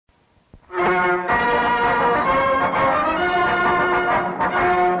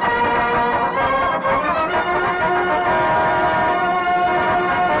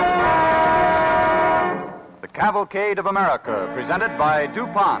Cavalcade of America, presented by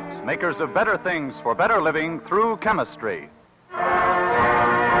DuPont, makers of better things for better living through chemistry.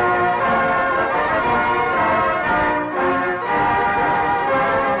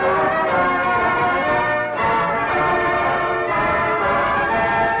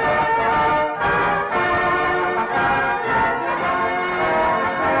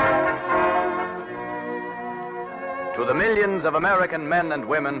 To the millions of American men and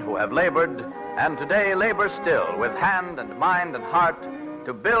women who have labored, and today labor still with hand and mind and heart,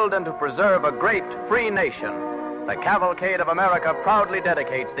 to build and to preserve a great free nation, the Cavalcade of America proudly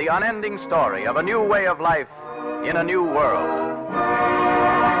dedicates the unending story of a new way of life in a new world.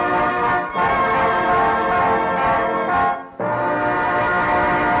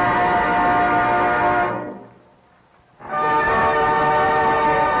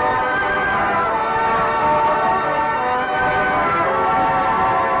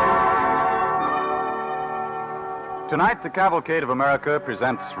 Tonight, the Cavalcade of America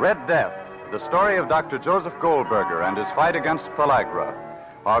presents Red Death, the story of Dr. Joseph Goldberger and his fight against pellagra.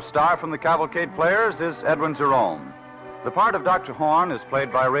 Our star from the Cavalcade Players is Edwin Jerome. The part of Dr. Horn is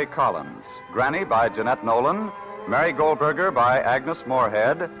played by Ray Collins, Granny by Jeanette Nolan, Mary Goldberger by Agnes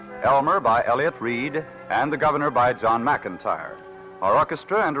Moorehead, Elmer by Elliott Reed, and the Governor by John McIntyre. Our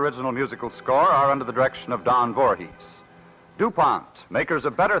orchestra and original musical score are under the direction of Don Voorhees. DuPont, makers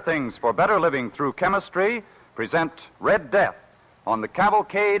of better things for better living through chemistry, present Red Death on the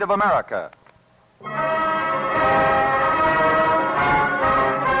Cavalcade of America.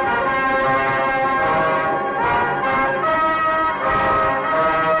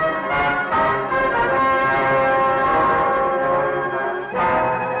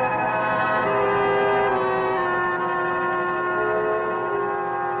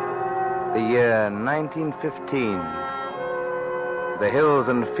 The year 1915. The hills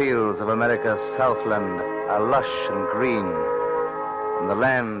and fields of America's Southland are lush and green, and the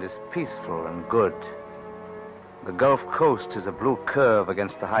land is peaceful and good. The Gulf Coast is a blue curve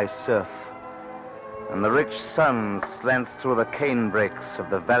against the high surf, and the rich sun slants through the cane brakes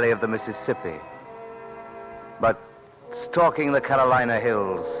of the valley of the Mississippi. But stalking the Carolina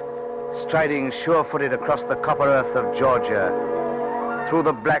hills, striding sure-footed across the copper earth of Georgia, through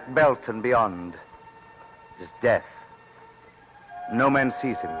the Black Belt and beyond, is death. No man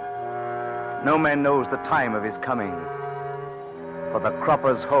sees him. No man knows the time of his coming. For the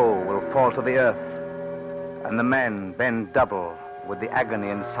cropper's hoe will fall to the earth, and the man bend double with the agony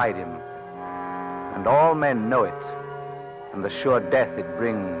inside him. And all men know it, and the sure death it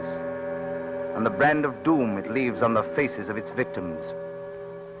brings, and the brand of doom it leaves on the faces of its victims.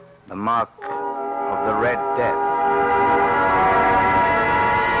 The mark of the Red Death.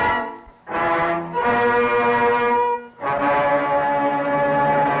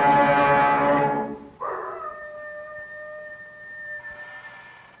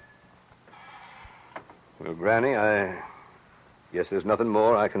 Well, Granny, I guess there's nothing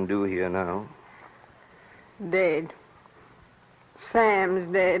more I can do here now. Dead.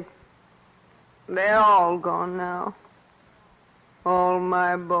 Sam's dead. They're all gone now. All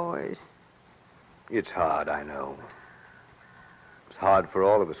my boys. It's hard, I know. It's hard for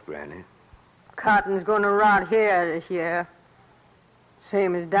all of us, Granny. Cotton's going to rot here this year.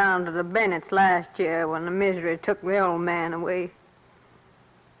 Same as down to the Bennetts last year when the misery took the old man away.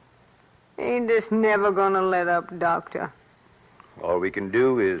 Ain't this never gonna let up, Doctor? All we can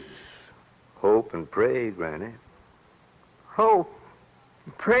do is hope and pray, Granny. Hope.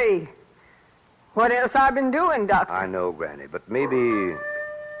 Pray. What else I've been doing, Doctor? I know, Granny, but maybe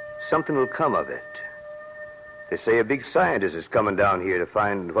something will come of it. They say a big scientist is coming down here to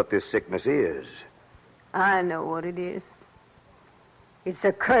find what this sickness is. I know what it is. It's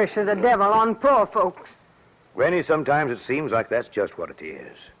a curse of the devil on poor folks. Granny, sometimes it seems like that's just what it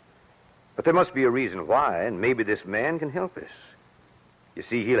is. But there must be a reason why, and maybe this man can help us. You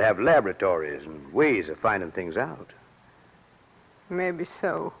see, he'll have laboratories and ways of finding things out. Maybe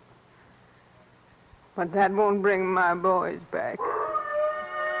so. But that won't bring my boys back.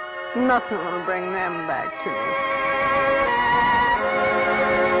 Nothing will bring them back to me.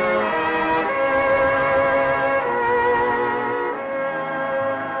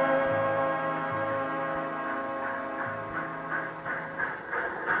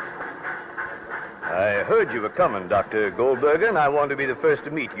 I heard you were coming, Dr. Goldberger, and I wanted to be the first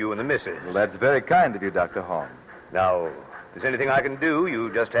to meet you and the missus. Well, that's very kind of you, Dr. Horn. Now, if there's anything I can do, you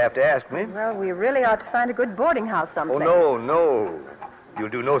just have to ask me. Well, we really ought to find a good boarding house someplace. Oh, no. You'll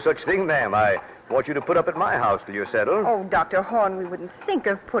do no such thing, ma'am. I want you to put up at my house till you're settled. Oh, Dr. Horn, we wouldn't think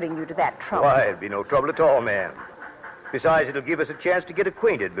of putting you to that trouble. Why, it'd be no trouble at all, ma'am. Besides, it'll give us a chance to get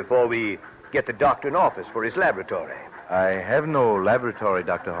acquainted before we get the doctor an office for his laboratory. I have no laboratory,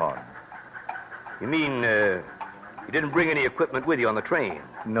 Dr. Horn. You mean, you didn't bring any equipment with you on the train?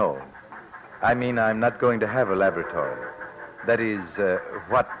 No. I mean, I'm not going to have a laboratory. That is,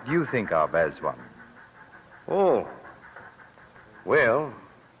 what you think of as one. Oh. Well,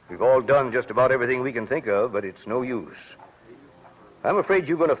 we've all done just about everything we can think of, but it's no use. I'm afraid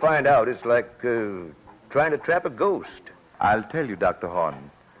you're going to find out it's like trying to trap a ghost. I'll tell you, Dr.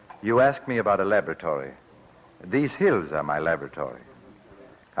 Horn. You asked me about a laboratory. These hills are my laboratory.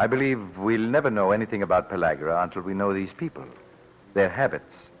 I believe we'll never know anything about Pellagra until we know these people, their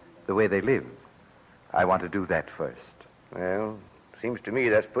habits, the way they live. I want to do that first. Well, seems to me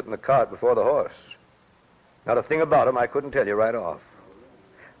that's putting the cart before the horse. Not a thing about them I couldn't tell you right off.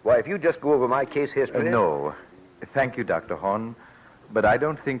 Why, if you just go over my case history... No. Thank you, Dr. Horn, but I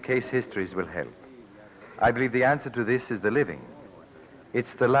don't think case histories will help. I believe the answer to this is the living. It's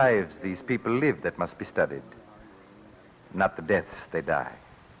the lives these people live that must be studied, not the deaths they die.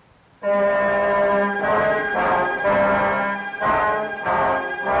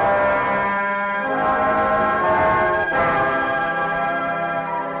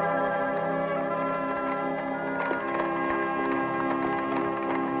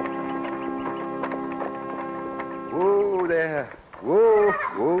 Whoa there. Whoa,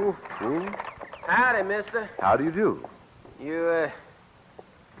 whoa, whoa. Howdy, mister. How do you do? You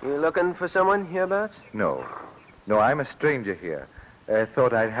looking for someone hereabouts? No. No, I'm a stranger here.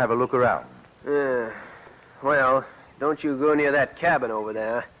 Thought I'd have a look around. Well, don't you go near that cabin over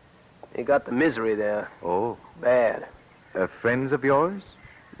there. They got the misery there. Oh. Bad. Friends of yours?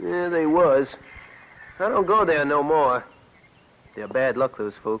 Yeah, they was. I don't go there no more. They're bad luck,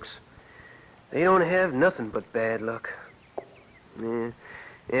 those folks. They don't have nothing but bad luck. Yeah.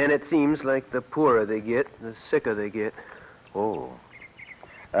 And it seems like the poorer they get, the sicker they get. Oh.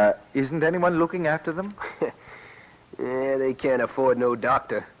 Isn't anyone looking after them? Yeah, they can't afford no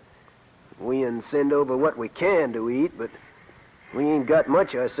doctor. We send over what we can to eat, but we ain't got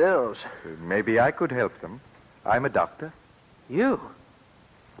much ourselves. Maybe I could help them. I'm a doctor. You?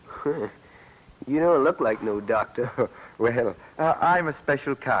 You don't look like no doctor. Well, I'm a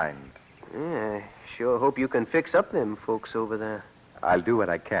special kind. Yeah, sure hope you can fix up them folks over there. I'll do what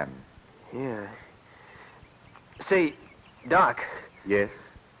I can. Yeah. Say, Doc. Yes?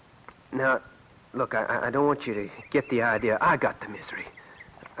 Now, look, I don't want you to get the idea I got the misery.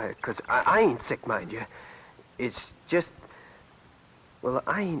 Because I ain't sick, mind you. It's just... Well,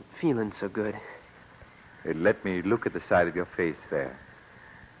 I ain't feeling so good. Let me look at the side of your face there.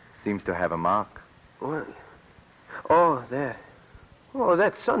 Seems to have a mark. What? Oh, there. Oh,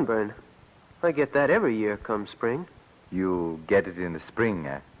 that's sunburn. I get that every year come spring. You get it in the spring,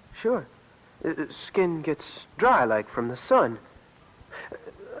 eh? Sure. Skin gets dry like from the sun.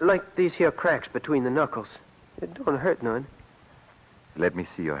 Like these here cracks between the knuckles. It don't hurt none. Let me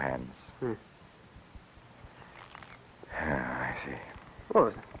see your hands. I see.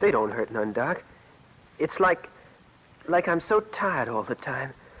 Oh, they don't hurt none, Doc. It's like I'm so tired all the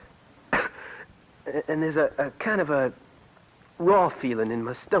time. And there's a kind of a raw feeling in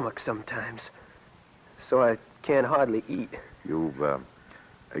my stomach sometimes. So I can't hardly eat. You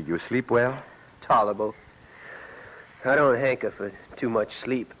sleep well? Tolerable. I don't hanker for too much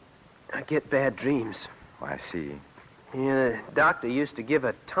sleep. I get bad dreams. Oh, I see. Yeah, the doctor used to give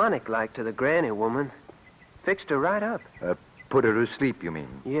a tonic like to the granny woman. Fixed her right up. Put her to sleep, you mean?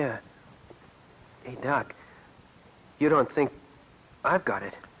 Yeah. Hey, Doc, you don't think I've got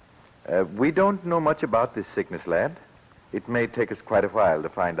it? We don't know much about this sickness, lad. It may take us quite a while to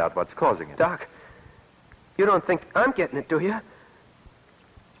find out what's causing it. Doc, you don't think I'm getting it, do you?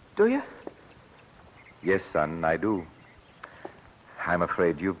 Do you? Yes, son, I do. I'm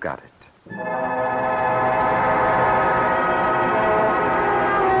afraid you've got it.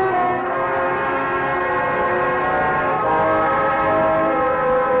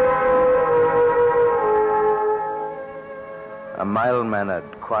 A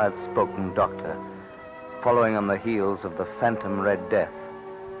mild-mannered, quiet-spoken doctor, following on the heels of the phantom Red Death,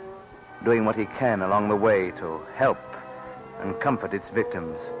 doing what he can along the way to help and comfort its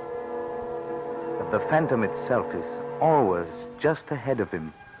victims. But the phantom itself is always just ahead of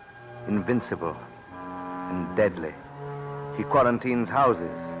him, invincible and deadly. He quarantines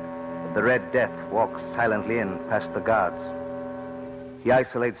houses, but the Red Death walks silently in past the guards. He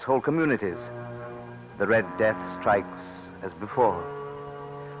isolates whole communities. The Red Death strikes as before.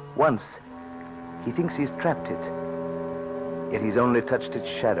 Once, he thinks he's trapped it, yet he's only touched its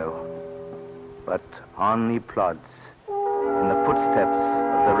shadow. But on he plods, in the footsteps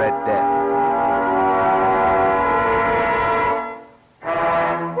of the Red Death.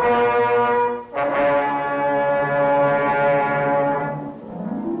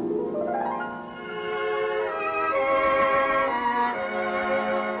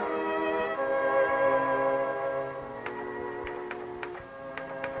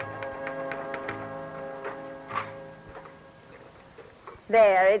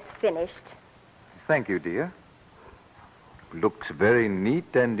 There, it's finished. Thank you, dear. Looks very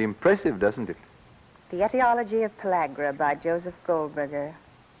neat and impressive, doesn't it? The Etiology of Pellagra by Joseph Goldberger.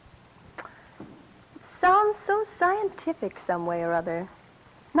 Sounds so scientific some way or other.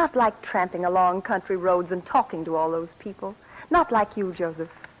 Not like tramping along country roads and talking to all those people. Not like you, Joseph.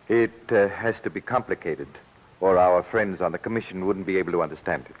 It has to be complicated, or our friends on the commission wouldn't be able to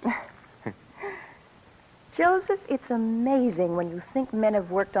understand it. Joseph, it's amazing when you think men have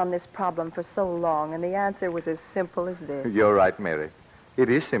worked on this problem for so long, and the answer was as simple as this. You're right, Mary. It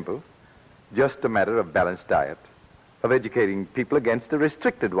is simple. Just a matter of balanced diet, of educating people against a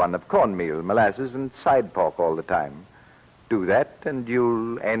restricted one of cornmeal, molasses, and side pork all the time. Do that, and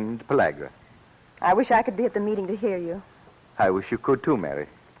you'll end pellagra. I wish I could be at the meeting to hear you. I wish you could, too, Mary.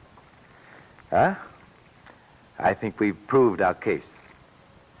 Huh? I think we've proved our case.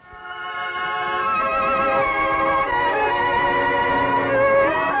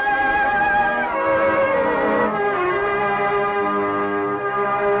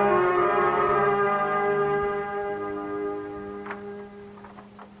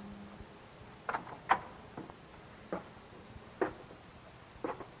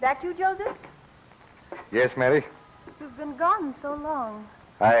 That you, Joseph? Yes, Mary? You've been gone so long.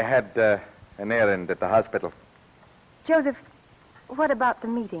 I had an errand at the hospital. Joseph, what about the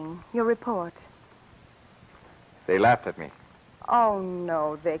meeting, your report? They laughed at me. Oh,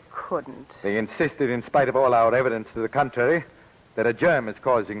 no, they couldn't. They insisted, in spite of all our evidence to the contrary, that a germ is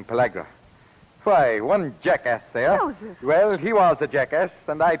causing pellagra. Why, one jackass there. Joseph. Well, he was a jackass,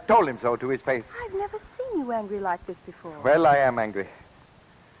 and I told him so to his face. I've never seen you angry like this before. Well, I am angry.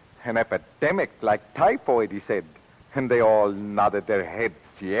 An epidemic like typhoid, he said. And they all nodded their heads.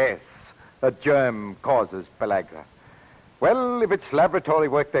 Yes, a germ causes pellagra. Well, if it's laboratory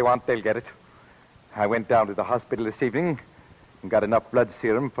work they want, they'll get it. I went down to the hospital this evening and got enough blood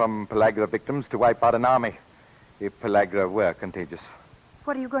serum from pellagra victims to wipe out an army, if pellagra were contagious.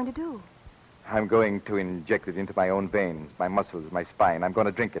 What are you going to do? I'm going to inject it into my own veins, my muscles, my spine. I'm going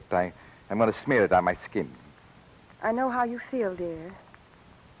to drink it. I'm going to smear it on my skin. I know how you feel, dear.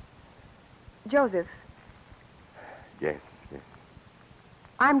 Joseph. Yes.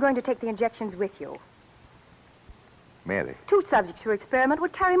 I'm going to take the injections with you. Mary. 2 subjects for experiment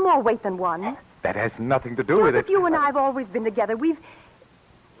would carry more weight than one. That has nothing to do with it. Joseph, you and I have always been together. We've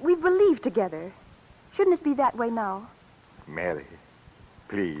believed together. Shouldn't it be that way now? Mary,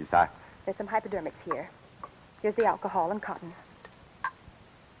 please, There's some hypodermics here. Here's the alcohol and cotton.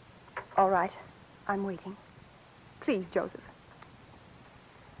 All right. I'm waiting. Please, Joseph.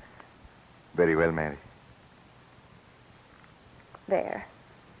 Very well, Mary. There.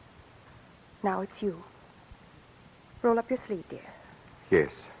 Now it's you. Roll up your sleeve, dear. Yes.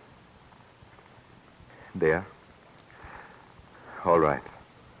 There. All right.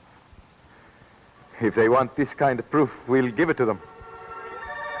 If they want this kind of proof, we'll give it to them.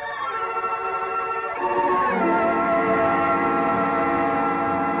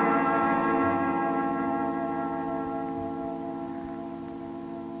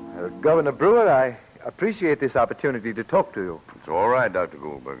 Governor Brewer, I appreciate this opportunity to talk to you. It's all right, Dr.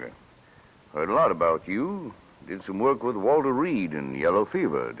 Goldberger. Heard a lot about you. Did some work with Walter Reed in yellow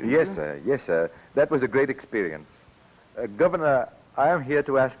fever, didn't Yes, you? sir. Yes, sir. That was a great experience. Governor, I am here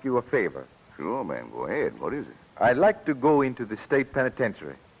to ask you a favor. Sure, man. Go ahead. What is it? I'd like to go into the state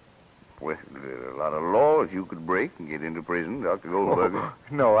penitentiary. Well, there are a lot of laws you could break and get into prison, Dr. Goldberger.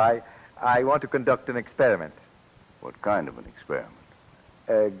 No, I want to conduct an experiment. What kind of an experiment?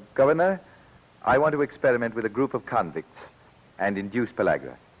 Governor, I want to experiment with a group of convicts and induce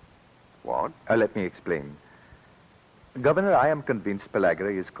pellagra. What? Let me explain. Governor, I am convinced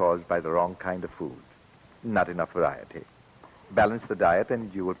pellagra is caused by the wrong kind of food. Not enough variety. Balance the diet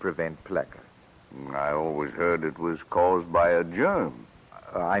and you will prevent pellagra. I always heard it was caused by a germ.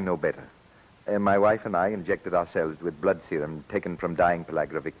 I know better. My wife and I injected ourselves with blood serum taken from dying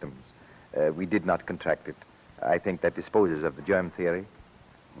pellagra victims. We did not contract it. I think that disposes of the germ theory.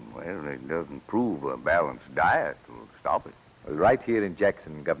 Well, it doesn't prove a balanced diet will stop it. Well, right here in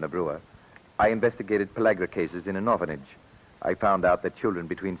Jackson, Governor Brewer, I investigated pellagra cases in an orphanage. I found out that children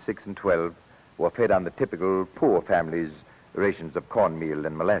between 6 and 12 were fed on the typical poor families' rations of cornmeal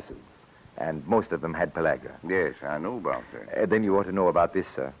and molasses, and most of them had pellagra. Yes, I know about that. Then you ought to know about this,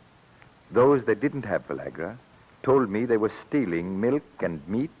 sir. Those that didn't have pellagra told me they were stealing milk and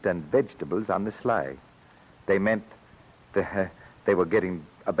meat and vegetables on the sly. They meant they were getting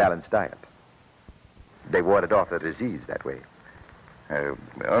a balanced diet. They warded off the disease that way.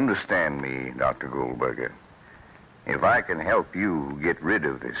 Understand me, Dr. Goldberger. If I can help you get rid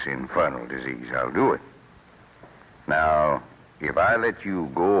of this infernal disease, I'll do it. Now, If I let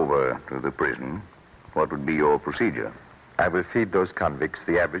you go over to the prison, what would be your procedure? I will feed those convicts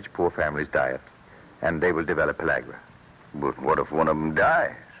the average poor family's diet, and they will develop pellagra. But what if one of them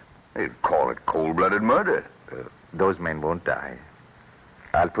dies? They'd call it cold-blooded murder. Those men won't die.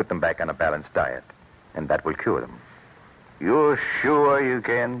 I'll put them back on a balanced diet, and that will cure them. You're sure you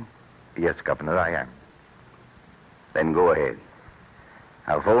can? Yes, Governor, I am. Then go ahead.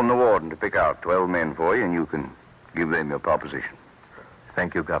 I'll phone the warden to pick out 12 men for you, and you can give them your proposition.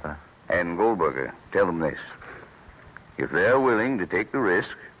 Thank you, Governor. And Goldberger, tell them this. If they're willing to take the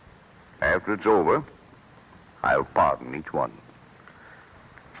risk, after it's over, I'll pardon each one.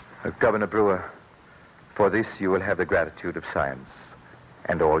 Governor Brewer, for this you will have the gratitude of science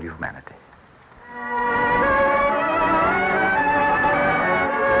and all humanity.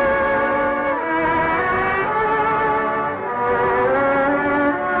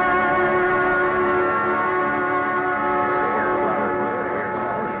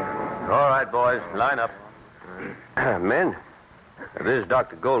 All right, boys, line up. Men, this is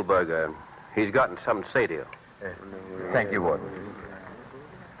Dr. Goldberger. He's gotten something to say to you. Thank you, Warden.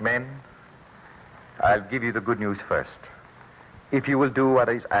 Men, I'll give you the good news first. If you will do what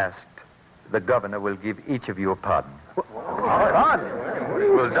is asked, the governor will give each of you a pardon.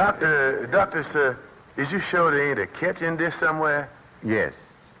 Well, Doctor, sir, is you sure there ain't a catch in this somewhere? Yes,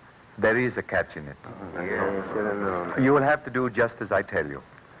 there is a catch in it. You will have to do just as I tell you.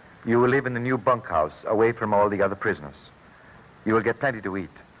 You will live in the new bunkhouse, away from all the other prisoners. You will get plenty to eat.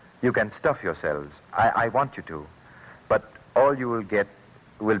 You can stuff yourselves. I want you to. But all you will get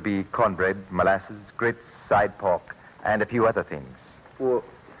will be cornbread, molasses, grits, side pork, and a few other things. Well,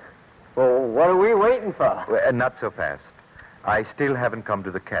 what are we waiting for? Well, not so fast. I still haven't come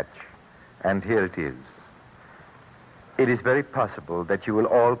to the catch. And here it is. It is very possible that you will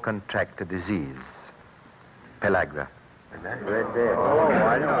all contract a disease. Pellagra. Right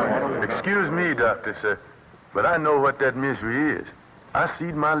there. Excuse me, Doctor, sir, but I know what that misery is. I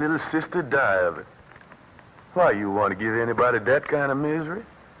seen my little sister die of it. Why, you want to give anybody that kind of misery?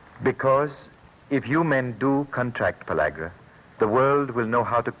 Because if you men do contract pellagra, the world will know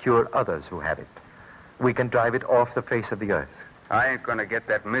how to cure others who have it. We can drive it off the face of the earth. I ain't gonna get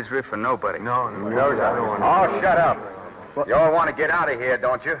that misery for nobody. No, I don't want to. Oh, shut up. You all want to get out of here,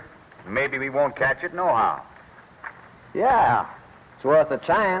 don't you? Maybe we won't catch it nohow. Yeah, it's worth a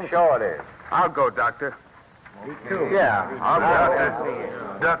chance. Sure it is. I'll go, Doctor. Me too. Yeah, I'll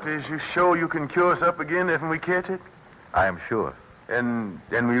go. Doctor, is you sure you can cure us up again if we catch it? I am sure. And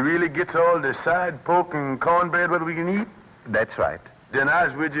we really gets all the side pork and cornbread what we can eat? That's right. Then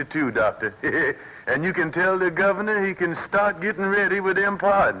I's with you too, Doctor. And you can tell the governor he can start getting ready with them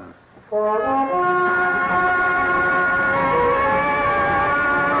pardons.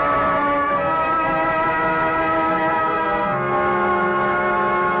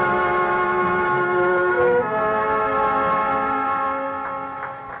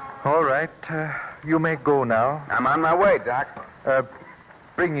 All right, you may go now. I'm on my way, Doc.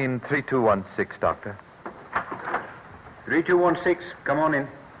 Bring in 3216, Doctor. 3216, come on in.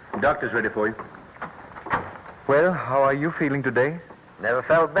 Doctor's ready for you. Well, how are you feeling today? Never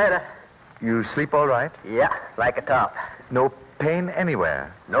felt better. You sleep all right? Yeah, like a top. No pain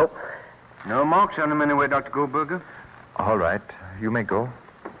anywhere? Nope. No marks on him anyway, Dr. Goldberger. All right, you may go.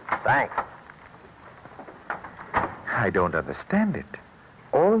 Thanks. I don't understand it.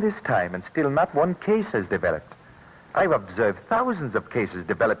 All this time and still not one case has developed. I've observed thousands of cases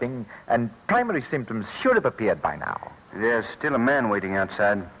developing, and primary symptoms should have appeared by now. There's still a man waiting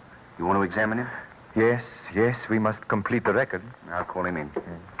outside. You want to examine him? Yes, we must complete the record. I'll call him in.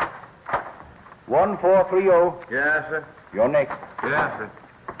 1430. Yes, sir. You're next. Yes, sir.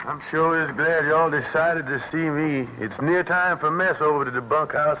 I'm sure is glad y'all decided to see me. It's near time for mess over to the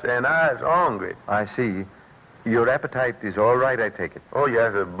bunkhouse, and I's hungry. I see. Your appetite is all right, I take it. Oh,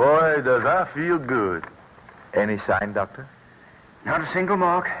 yes, sir. Boy, does I feel good. Any sign, Doctor? Not a single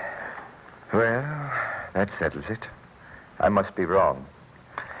mark. Well, that settles it. I must be wrong.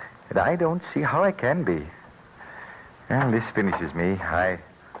 And I don't see how I can be. Well, this finishes me.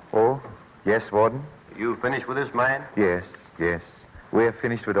 Oh, yes, Warden? You finished with this man? Yes. We're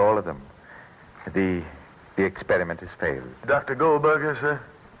finished with all of them. The experiment has failed. Dr. Goldberger, sir,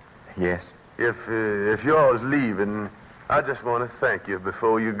 Yes. if y'all's leaving, I just want to thank you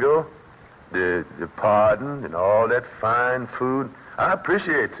before you go. The pardon and all that fine food, I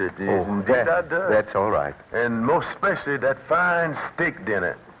appreciate it. Indeed, I do. That's all right. And most especially that fine steak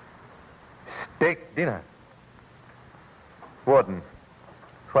dinner. Steak dinner? Warden,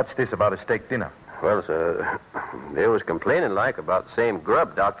 what's this about a steak dinner? Well, sir, they was complaining like about the same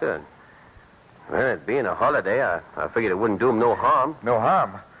grub, Doctor. Well, it being a holiday, I figured it wouldn't do him no harm. No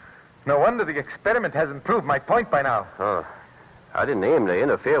harm. No wonder the experiment hasn't proved my point by now. Oh, I didn't aim to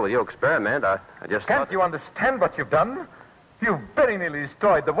interfere with your experiment. I just Can't you understand what you've done? You've very nearly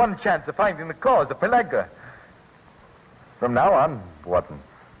destroyed the one chance of finding the cause of pellagra. From now on, Watson,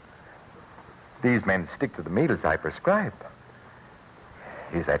 these men stick to the meals I prescribe.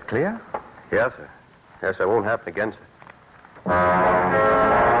 Is that clear? Yes, sir. Yes, I won't happen again, sir.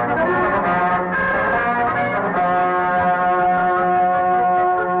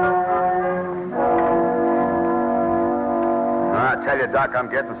 I tell you, Doc, I'm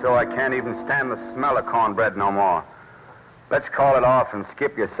getting so I can't even stand the smell of cornbread no more. Let's call it off and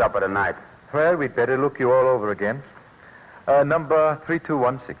skip your supper tonight. Well, we'd better look you all over again. Number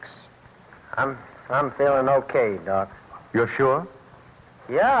 3216. I'm feeling okay, Doc. You're sure?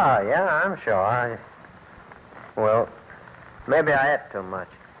 Yeah, I'm sure. Well, maybe I ate too much.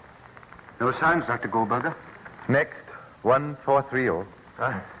 No signs, Dr. Goldberger. Next, 1430.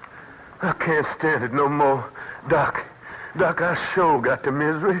 I can't stand it no more. Doc, I sure got the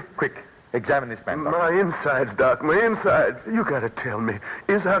misery. Quick, examine this man, Doctor. My insides, Doc, my insides. You gotta tell me,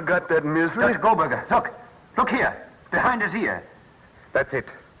 is I got that misery? Dr. Goldberger, look here, behind his ear. That's it.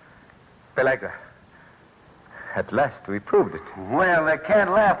 Pellagra. At last, we proved it. Well, they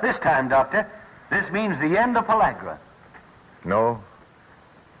can't laugh this time, Doctor. This means the end of pellagra. No,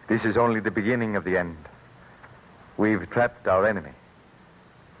 this is only the beginning of the end. We've trapped our enemy,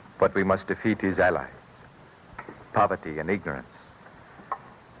 but we must defeat his allies, poverty and ignorance.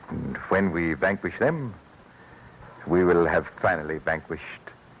 And when we vanquish them, we will have finally vanquished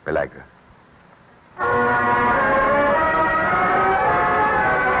pellagra.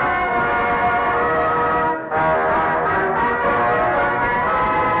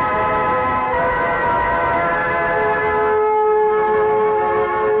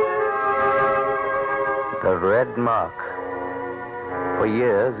 The red mark. For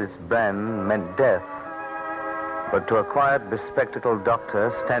years, its brand meant death. But to a quiet, bespectacled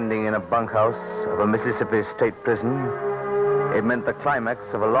doctor standing in a bunkhouse of a Mississippi state prison, it meant the climax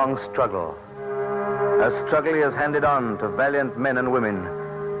of a long struggle. A struggle he has handed on to valiant men and women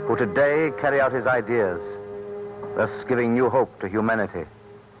who today carry out his ideas, thus giving new hope to humanity.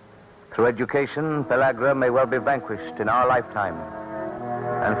 Through education, pellagra may well be vanquished in our lifetime.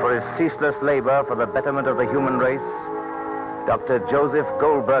 And for his ceaseless labor for the betterment of the human race, Dr. Joseph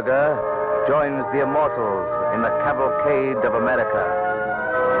Goldberger joins the immortals in the Cavalcade of America.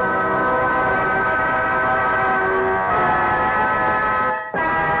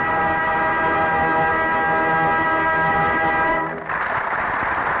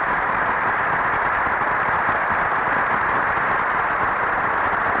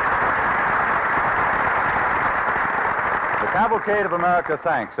 The Cavalcade of America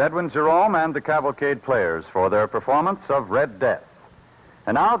thanks Edwin Jerome and the Cavalcade players for their performance of Red Death.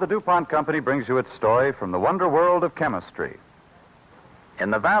 And now the DuPont Company brings you its story from the wonder world of chemistry.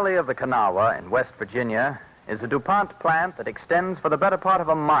 In the valley of the Kanawha in West Virginia is a DuPont plant that extends for the better part of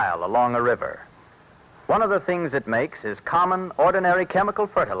a mile along a river. One of the things it makes is common, ordinary chemical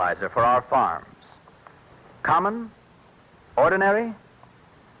fertilizer for our farms. Common? Ordinary?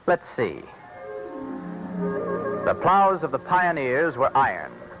 Let's see. The plows of the pioneers were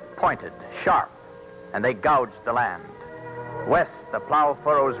iron, pointed, sharp, and they gouged the land. West, the plow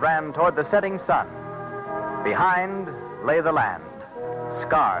furrows ran toward the setting sun. Behind lay the land,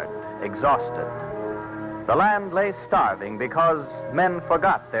 scarred, exhausted. The land lay starving because men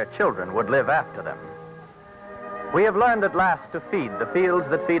forgot their children would live after them. We have learned at last to feed the fields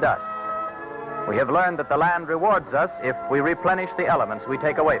that feed us. We have learned that the land rewards us if we replenish the elements we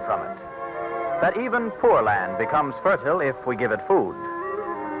take away from it. That even poor land becomes fertile if we give it food.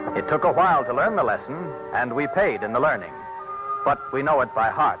 It took a while to learn the lesson, and we paid in the learning. But we know it by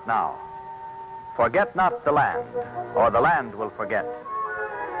heart now. Forget not the land, or the land will forget.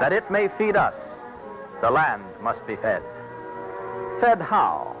 That it may feed us, the land must be fed. Fed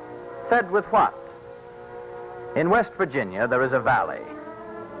how? Fed with what? In West Virginia, there is a valley.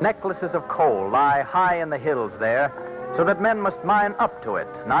 Necklaces of coal lie high in the hills there, so that men must mine up to it,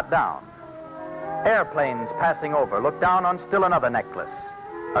 not down. Airplanes passing over look down on still another necklace,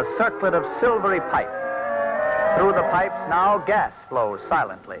 a circlet of silvery pipe. Through the pipes now gas flows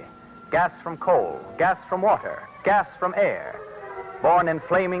silently. Gas from coal, gas from water, gas from air, born in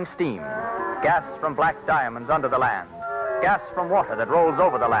flaming steam. Gas from black diamonds under the land. Gas from water that rolls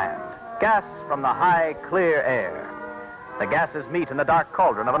over the land. Gas from the high, clear air. The gases meet in the dark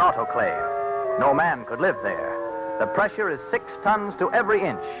cauldron of an autoclave. No man could live there. The pressure is 6 tons to every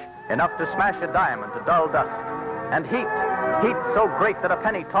inch, enough to smash a diamond to dull dust. And heat, Heat so great that a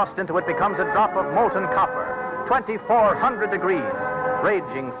penny tossed into it becomes a drop of molten copper. 2,400 degrees.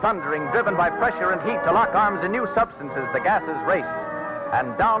 Raging, thundering, driven by pressure and heat to lock arms in new substances, the gases race.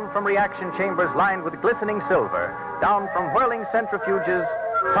 And down from reaction chambers lined with glistening silver, down from whirling centrifuges,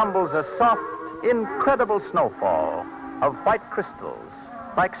 tumbles a soft, incredible snowfall of white crystals,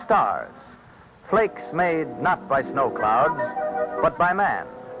 like stars. Flakes made not by snow clouds, but by man,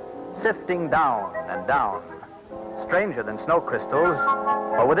 sifting down and down. Stranger than snow crystals,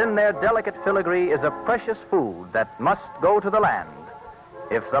 for within their delicate filigree is a precious food that must go to the land,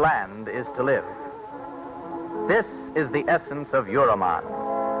 if the land is to live. This is the essence of Uraman.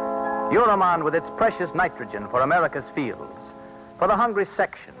 Uraman with its precious nitrogen for America's fields, for the hungry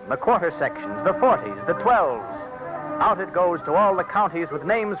section, the quarter sections, the 40s, the 12s. Out it goes to all the counties with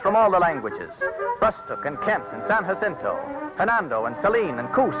names from all the languages. Brustok and Kent and San Jacinto, Hernando and Saline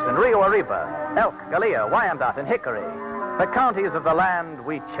and Coos and Rio Arriba, Elk, Gallia, Wyandotte and Hickory, the counties of the land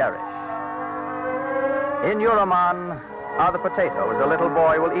we cherish. In Uraman are the potatoes a little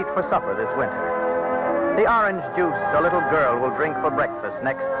boy will eat for supper this winter, the orange juice a little girl will drink for breakfast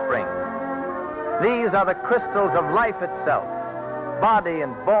next spring. These are the crystals of life itself, body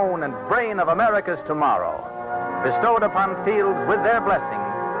and bone and brain of America's tomorrow, bestowed upon fields with their blessing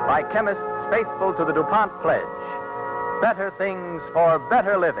by chemists faithful to the DuPont pledge. Better things for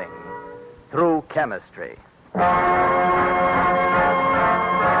better living through chemistry.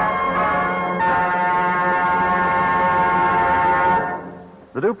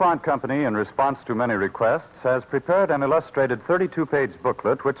 The DuPont Company, in response to many requests, has prepared an illustrated 32-page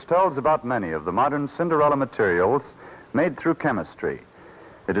booklet which tells about many of the modern Cinderella materials made through chemistry.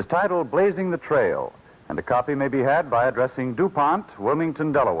 It is titled Blazing the Trail, and a copy may be had by addressing DuPont,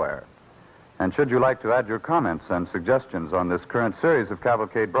 Wilmington, Delaware. And should you like to add your comments and suggestions on this current series of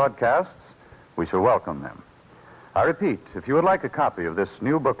Cavalcade broadcasts, we shall welcome them. I repeat, if you would like a copy of this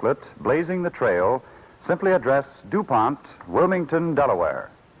new booklet, Blazing the Trail, simply address DuPont, Wilmington, Delaware.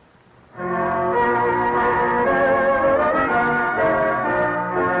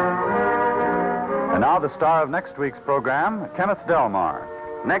 And now the star of next week's program, Kenneth Delmar.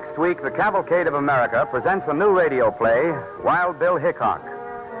 Next week, the Cavalcade of America presents a new radio play, Wild Bill Hickok,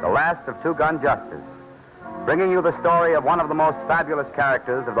 the last of Two-Gun Justice, bringing you the story of one of the most fabulous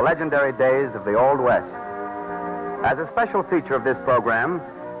characters of the legendary days of the Old West. As a special feature of this program,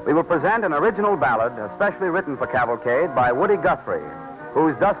 we will present an original ballad especially written for Cavalcade by Woody Guthrie,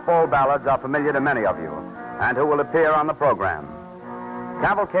 whose Dust Bowl ballads are familiar to many of you, and who will appear on the program.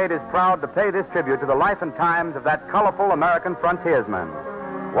 Cavalcade is proud to pay this tribute to the life and times of that colorful American frontiersman,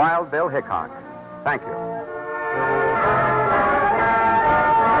 Wild Bill Hickok. Thank you.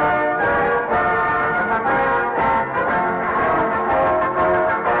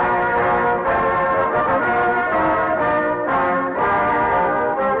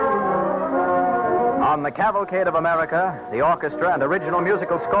 On the Cavalcade of America, the orchestra and original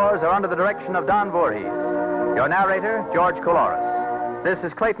musical scores are under the direction of Don Voorhees. Your narrator, George Couloris. This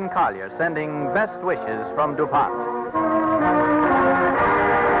is Clayton Collier sending best wishes from DuPont.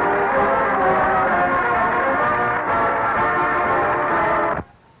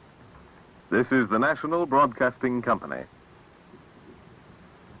 This is the National Broadcasting Company.